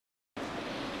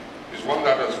is one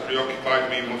that has preoccupied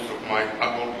me most of my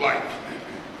adult life,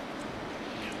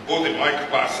 both in my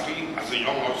capacity as a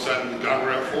young officer in the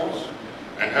Ghana Air Force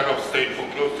and head of state for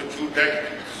close to 2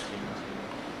 decades.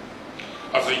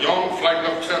 As a young flight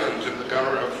lieutenant in the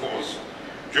Ghana Air Force,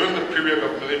 during the period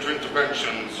of military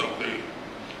interventions of the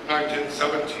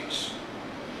 1970s,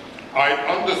 I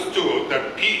understood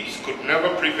that peace could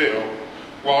never prevail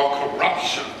while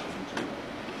corruption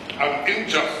and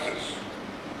injustice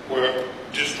were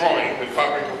destroying the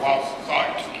fabric of our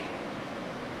society.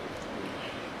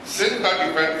 Since that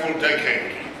eventful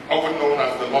decade, often known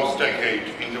as the lost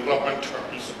decade in development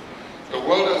terms, the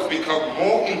world has become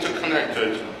more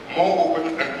interconnected, more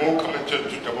open, and more committed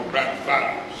to democratic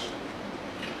values.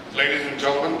 Ladies and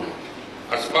gentlemen,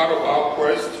 as part of our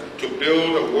quest to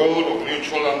build a world of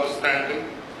mutual understanding,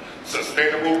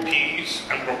 sustainable peace,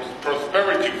 and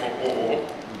prosperity for all,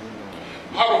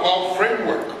 part of our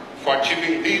framework for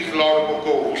achieving these laudable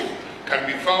goals can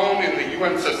be found in the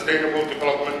UN Sustainable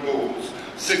Development Goals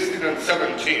 16 and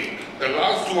 17. The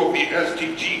last two of the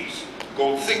SDGs,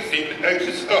 Goal 16,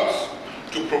 urges us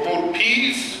to promote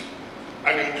peace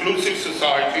and inclusive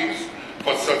societies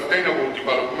for sustainable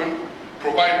development,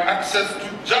 provide access to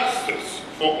justice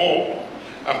for all,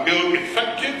 and build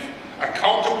effective,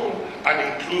 accountable,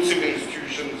 and inclusive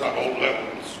institutions at all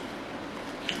levels.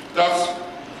 Thus,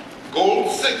 Goal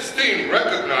 16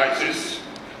 recognizes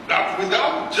that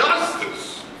without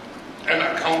justice and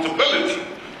accountability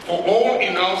for all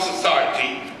in our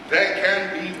society, there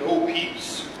can be no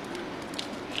peace.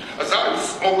 As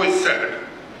I've always said,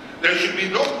 there should be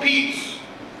no peace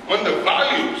when the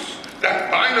values that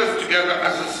bind us together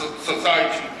as a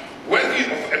society, worthy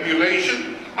of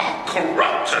emulation, are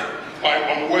corrupted by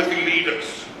unworthy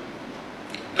leaders.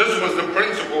 This was the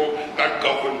principle that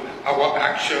governed our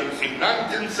actions in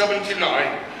 1979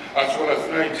 as well as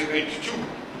 1982.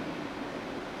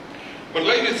 But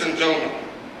ladies and gentlemen,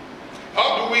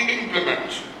 how do we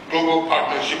implement global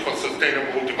partnership for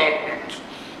sustainable development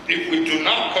if we do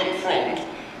not confront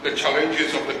the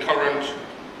challenges of the current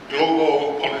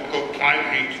global political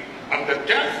climate and the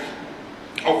death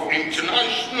of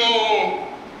international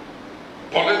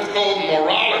political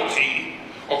morality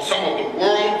of some of the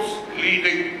world's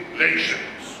leading nations?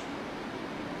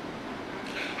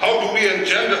 How do we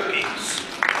engender peace?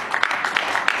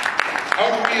 How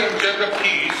do we engender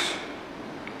peace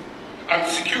and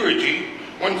security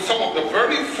when some of the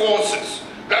very forces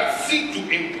that seek to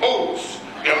impose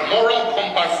their moral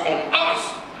compass on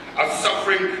us are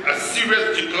suffering a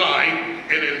serious decline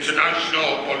in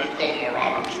international political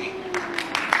morality?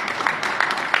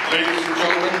 Ladies and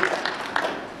gentlemen,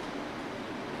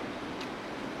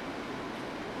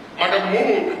 Madam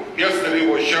Moon yesterday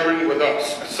was sharing with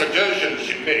us a suggestion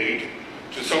she made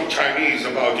to some Chinese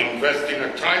about investing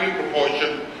a tiny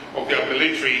proportion of their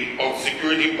military or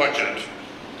security budget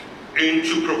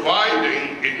into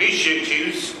providing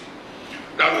initiatives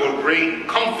that will bring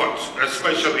comfort,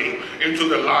 especially into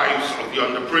the lives of the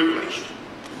underprivileged.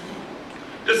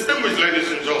 Distinguished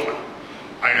ladies and gentlemen,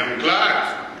 I am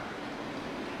glad.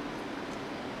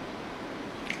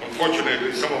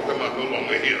 Unfortunately, some of them are no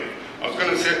longer here. I was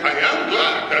going to say, I am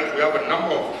glad that we have a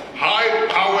number of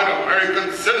high-powered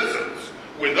American citizens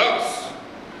with us,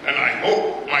 and I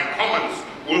hope my comments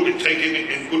will be taken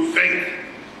in good faith.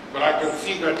 But I can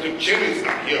see that Dick Chin is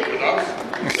not here with us.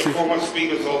 The former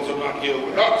speaker is also not here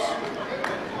with us.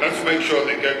 Let's make sure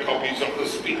they get copies of the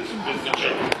speech, Mr.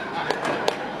 Chairman.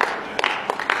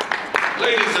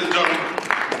 Ladies and gentlemen,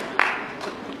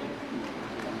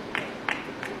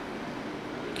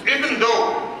 even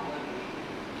though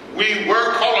we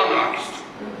were colonized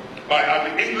by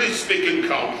an English-speaking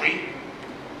country,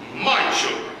 my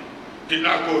children did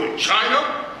not go to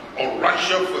China or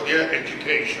Russia for their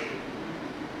education.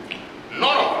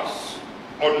 None of us,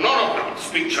 or none of them,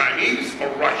 speak Chinese or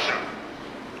Russian.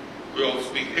 We all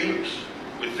speak English.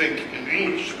 We think in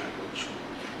English language.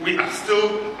 We are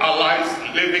still allies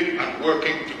living and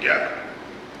working together.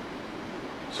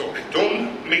 So I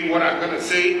don't mean what I'm going to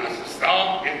say as a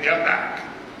stab in their back.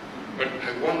 But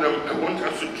I want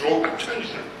us to draw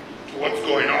attention to what's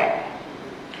going on.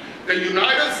 The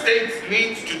United States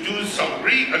needs to do some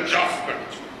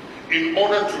readjustment in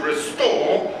order to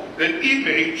restore the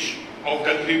image of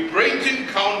the liberating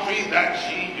country that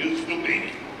she used to be.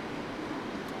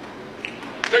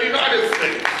 The United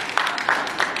States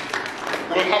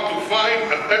will have to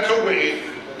find a better way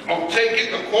of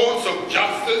taking the course of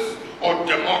justice or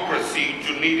democracy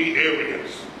to needy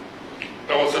areas.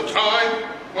 There was a time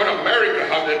when America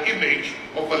had the image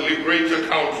of a liberator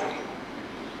country,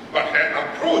 but her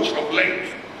approach of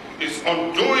late is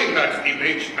undoing that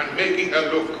image and making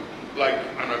her look like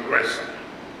an aggressor.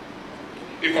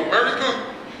 If America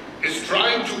is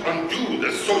trying to undo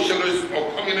the socialist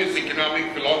or communist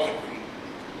economic philosophy,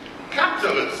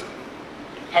 capitalism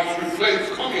has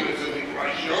replaced communism in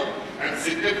Russia and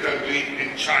significantly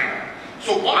in China.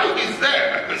 So why is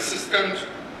there a persistent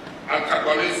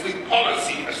antagonistic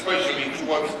policy, especially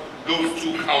towards those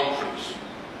two countries?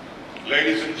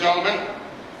 Ladies and gentlemen,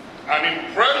 an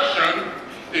impression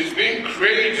is being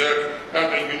created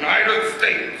that the United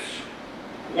States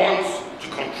wants to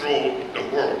control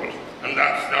the world, and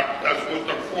that's most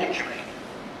unfortunate.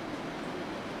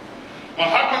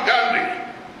 Mahatma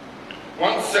Gandhi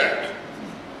once said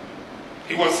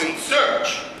he was in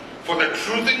search for the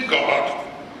truth in God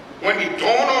when it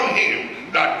dawned on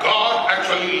him that God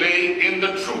actually lay in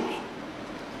the truth.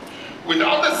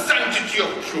 Without the sanctity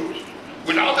of truth,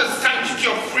 without the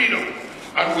sanctity of freedom,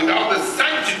 and without the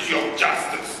sanctity of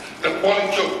justice, the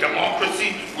quality of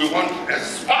democracy we want to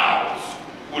espouse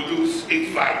will lose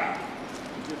its value.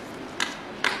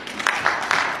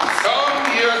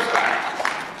 Some years back,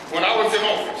 when I was in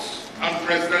office, and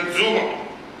President Zuma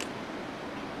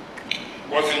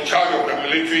was in charge of the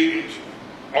military,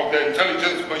 of the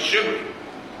intelligence machinery,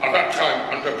 at that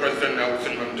time under President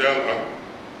Nelson Mandela,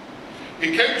 he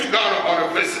came to Ghana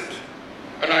on a visit,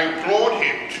 and I implored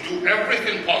him to do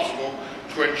everything possible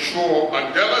to ensure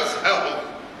Mandela's health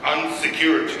and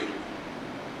security.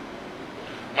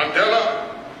 Mandela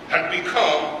had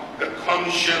become the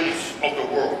conscience of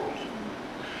the world.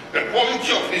 The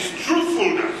quality of his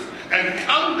truthfulness and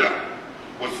candor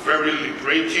was very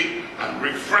liberating and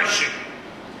refreshing.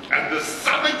 And the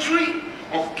savagery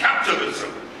of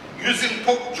capitalism, using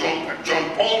Pope John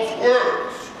Paul's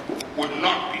words, would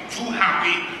not be too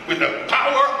happy with the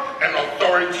power and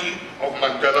authority of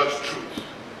Mandela's truth.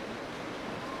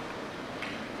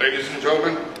 Ladies and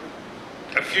gentlemen,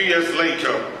 a few years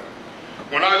later,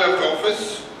 when I left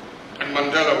office, and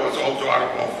Mandela was also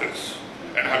out of office,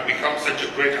 and had become such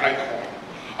a great icon,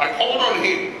 I called on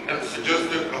him and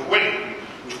suggested a way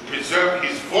to preserve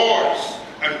his voice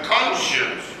and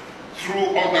conscience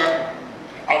through other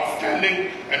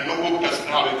outstanding and noble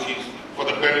personalities for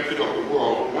the benefit of the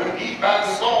world. When he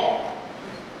passed on,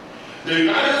 the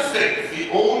United States, the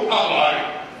old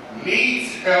ally,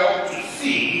 needs help to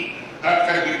see that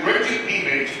a liberated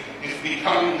image is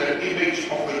becoming the image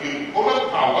of a unipolar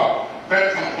power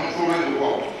bent on controlling the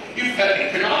world. If an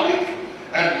economic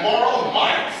and moral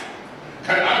might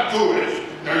cannot do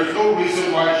it, there is no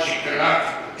reason why she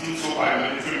cannot do so by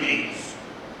military means.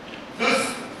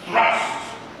 This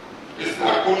thrust is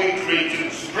not only creating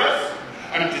stress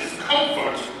and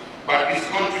discomfort, but is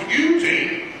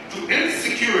contributing to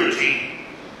insecurity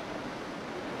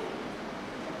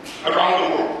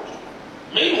around the world.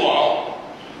 Meanwhile,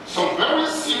 some very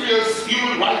serious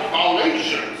human rights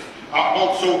violations are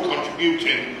also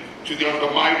contributing to the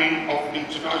undermining of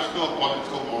international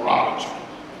political morality.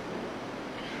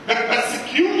 The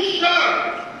persecution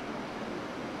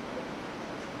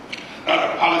that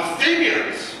the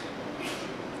Palestinians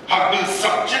have been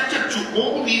subjected to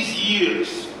all these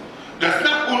years does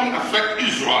not only affect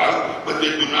Israel, but the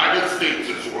United States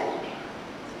as well.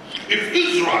 If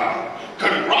Israel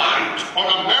can ride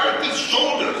on America's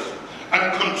shoulders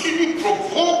and continue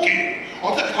provoking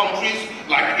other countries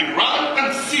like Iran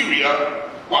and Syria,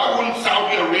 why wouldn't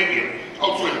Saudi Arabia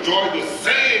also enjoy the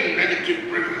same negative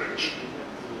privilege?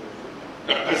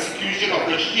 The persecution of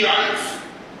the Shiites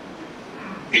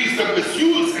is the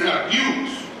misuse and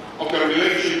abuse of the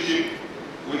relationship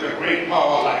with a great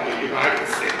power like the United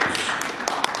States.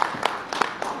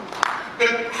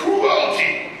 The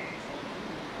cruelty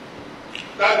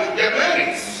that the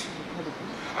Ghaneains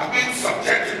have been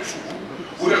subjected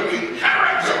to would have been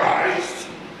characterized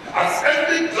as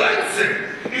ethnic cleansing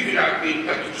if it had been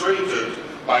perpetrated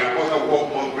by other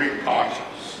warmongering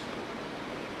parties.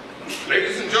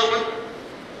 Ladies and gentlemen,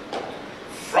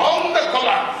 from the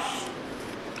collapse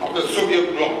of the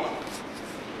Soviet bloc,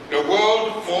 the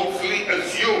world falsely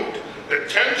assumed the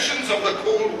tensions of the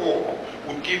Cold War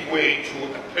would give way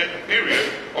to a period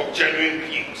of genuine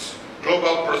peace,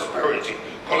 global prosperity,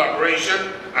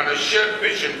 collaboration, and a shared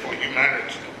vision for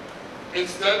humanity.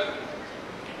 Instead,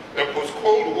 the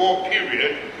post-Cold War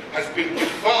period has been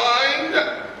defined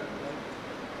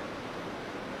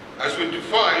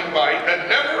by a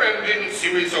never-ending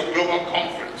series of global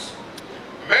conflicts,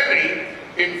 many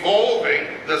involving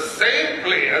the same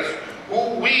players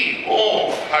who we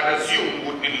all had assumed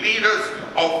would be leaders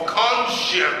of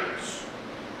conscience.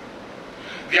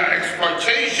 Their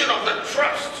exploitation of the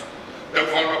trust, the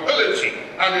vulnerability,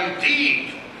 and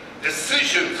indeed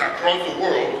decisions across the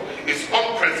world is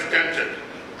unprecedented,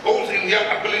 both in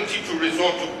their ability to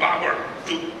resort to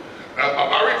barbarity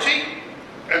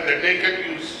and the naked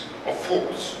use of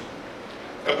force.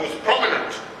 The most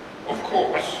prominent, of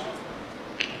course,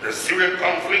 the Syrian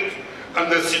conflict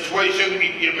and the situation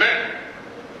in Yemen.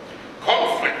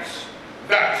 Conflicts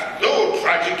that, though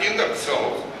tragic in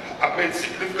themselves, are made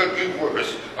significantly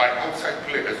worse by outside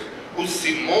players who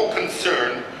seem more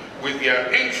concerned with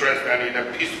their interest than in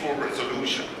a peaceful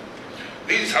resolution.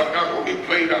 These have not only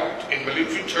played out in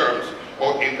military terms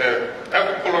or in the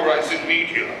ever-polarizing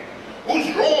media,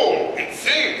 whose role, it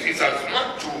seems, is as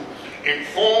much to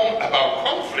inform about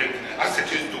conflict as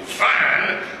it is to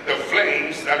fan the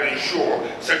flames that ensure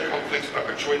said conflicts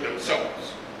perpetuate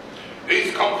themselves.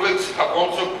 These conflicts have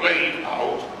also played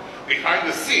out behind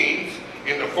the scenes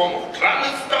in the form of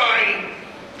clandestine,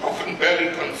 often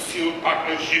barely concealed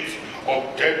partnerships of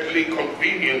deadly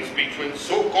convenience between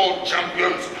so-called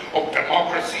champions of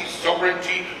democracy,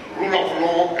 sovereignty, rule of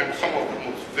law, and some of the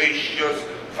most vicious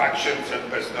factions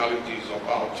and personalities of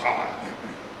our time.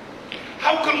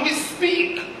 How can we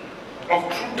speak of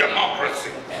true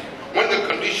democracy when the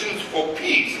conditions for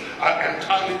peace are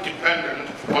entirely dependent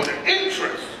on the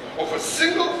interests of a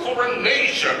single foreign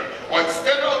nation or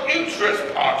external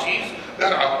interest parties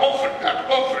that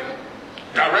often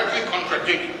directly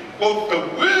contradict both the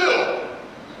will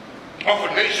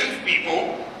of a nation's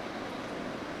people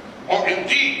or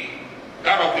indeed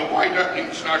that of the wider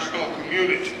international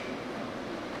community?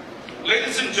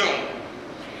 Ladies and gentlemen,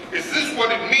 is this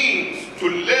what it means to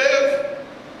live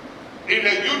in a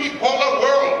unipolar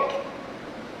world?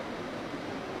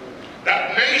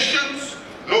 That nations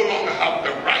no longer have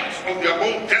the rights of their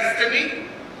own destiny,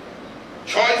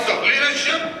 choice of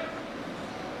leadership,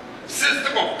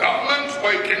 system of government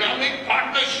or economic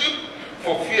partnership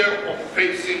for fear of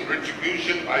facing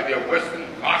retribution by their Western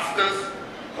masters,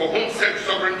 for whom such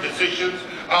sovereign decisions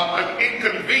are an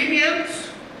inconvenience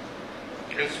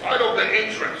in spite of the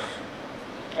interests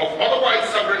of otherwise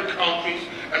sovereign countries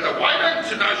and the wider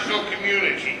international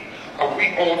community? Are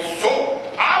we all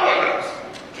so powerless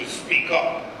to speak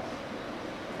up?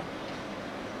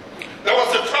 There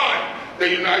was a time the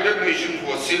United Nations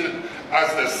was seen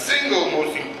as the single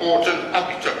most important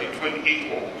arbiter between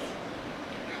equals.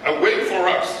 A way for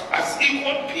us as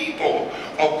equal people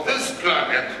of this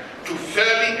planet to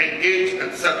fairly engage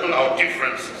and settle our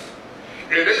differences.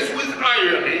 It is with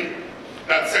irony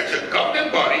that such a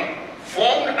governing body,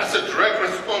 formed as a direct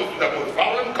response to the most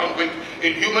violent conflict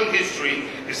in human history,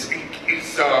 is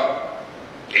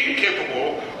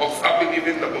incapable of stopping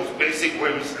even the most basic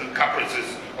whims and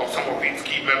caprices of some of its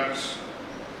key members.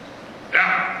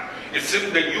 Now, it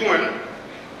seems the UN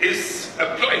is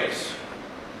a place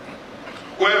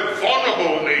where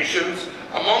vulnerable nations,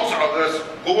 amongst others,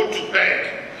 go to beg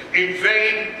in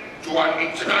vain to an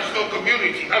international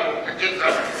community. Hello, I just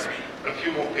have a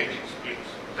few more pages, please.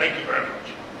 Thank you very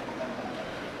much.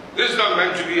 This is not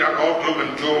meant to be an all gloom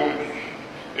and doom.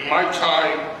 In my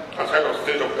time as head of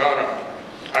state of Ghana,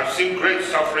 I've seen great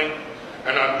suffering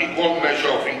and an equal measure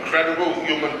of incredible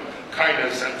human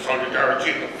kindness and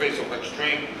solidarity in the face of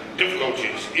extreme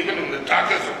difficulties. Even in the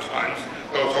darkest of times,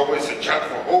 there was always a chance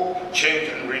for hope, change,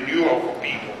 and renewal for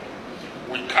people.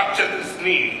 We captured this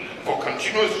need for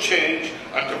continuous change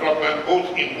and development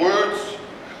both in words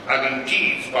and in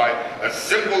deeds by a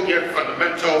simple yet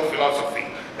fundamental philosophy,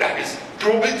 that is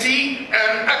probity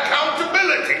and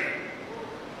accountability.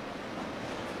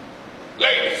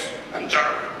 Ladies and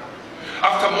gentlemen,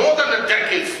 after more than a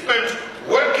decade spent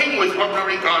working with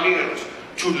ordinary Ghanaians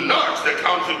to nudge the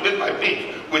country bit by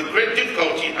bit with great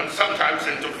difficulty and sometimes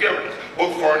interference,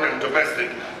 both foreign and domestic,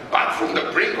 back from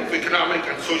the brink of economic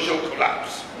and social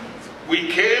collapse, we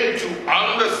came to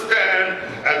understand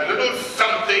a little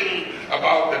something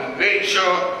about the nature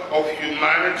of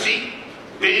humanity,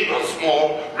 big or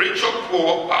small, rich or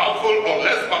poor, powerful or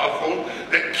less powerful.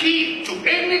 The key to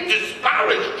any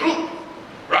disparate group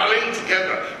rallying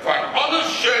together for an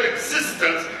honest shared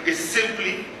existence is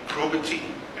simply probity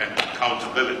and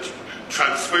accountability,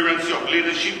 transparency of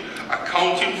leadership,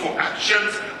 accounting for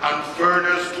actions, and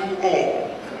fairness to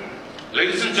all.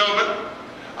 Ladies and gentlemen,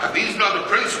 are these not the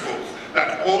principles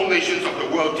that all nations of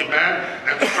the world demand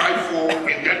and strive for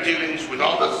in their dealings with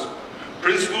others?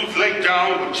 Principles laid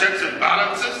down with checks and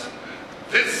balances?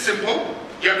 This simple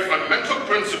yet fundamental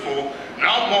principle,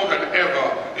 now more than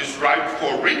ever, is ripe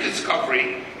for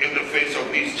rediscovery in the face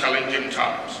of these challenging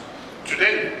times.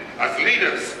 Today, as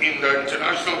leaders in the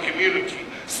international community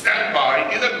stand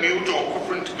by, either mute or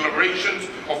offering declarations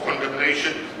of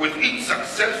condemnation, with each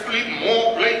successfully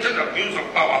more blatant abuse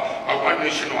of power by one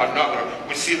nation or another,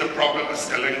 we see the problem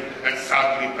escalate and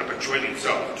sadly perpetuate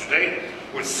itself. Today,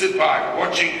 we sit by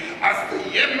watching as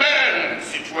the Yemen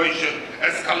situation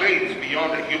escalates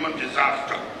beyond a human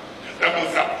disaster. the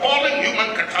most appalling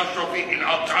human catastrophe in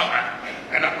our time.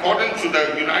 And according to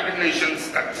the United Nations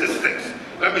statistics,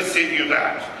 let me say to you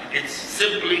that it's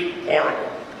simply horrible.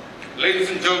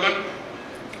 Ladies and gentlemen,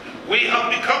 we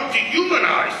have become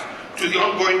dehumanized to the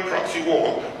ongoing proxy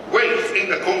war waged in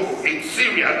the Congo, in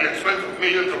Syria, at the expense of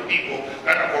millions of people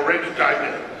that have already died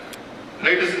there.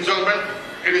 Ladies and gentlemen,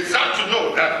 it is sad to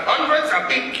know that hundreds have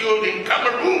been killed in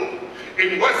Cameroon,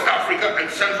 in West Africa and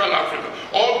Central Africa,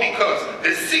 all because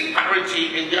they seek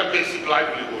parity in their basic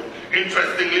livelihood.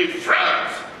 Interestingly,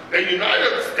 France, the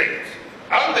United States,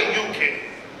 and the UK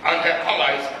and their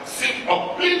allies seem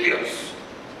oblivious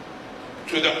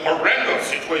to the horrendous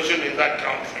situation in that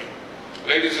country.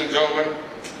 Ladies and gentlemen,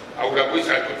 I would have wished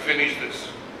I could finish this.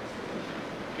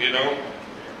 You know?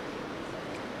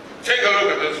 Take a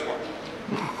look at this one.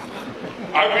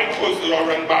 Ivory Coast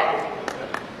Laurent Gbagbo,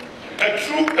 a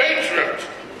true patriot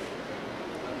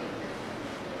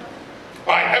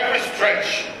by every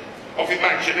stretch of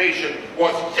imagination,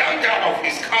 was yanked out of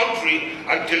his country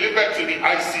and delivered to the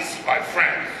ICC by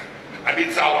France and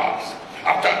its allies.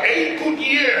 After 8 good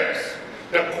years,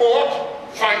 the court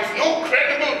finds no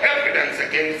credible evidence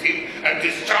against him and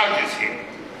discharges him.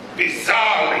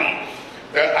 Bizarrely,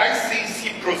 the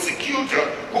ICC prosecutor,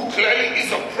 who clearly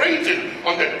is operating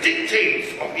on the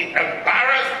dictates of the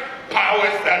embarrassed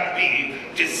powers that be,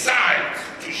 decides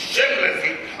to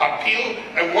shamelessly appeal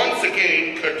and once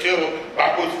again curtail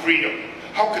Gbagbo's freedom.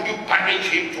 How can you banish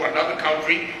him to another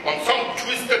country on some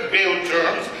twisted bail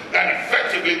terms that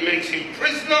effectively makes him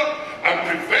prisoner and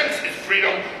prevents his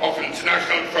freedom of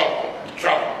international travel,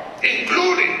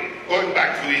 including going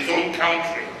back to his own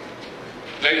country?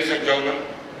 Ladies and gentlemen,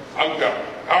 I'm done.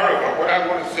 However, what I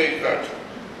want to say is that,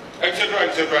 etc.,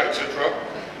 etc., etc.,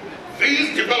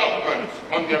 these developments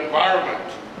on the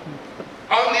environment,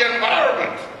 I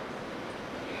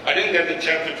didn't get the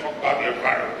chance to talk about the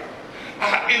environment,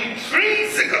 are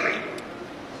intrinsically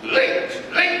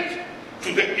linked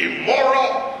to the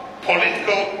immoral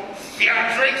political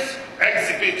theatrics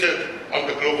exhibited on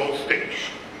the global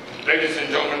stage. Ladies and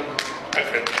gentlemen, I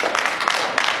finish.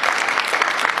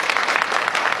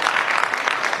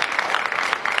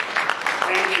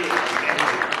 Thank you.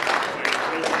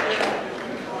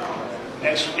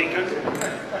 Next speaker,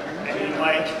 I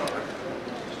invite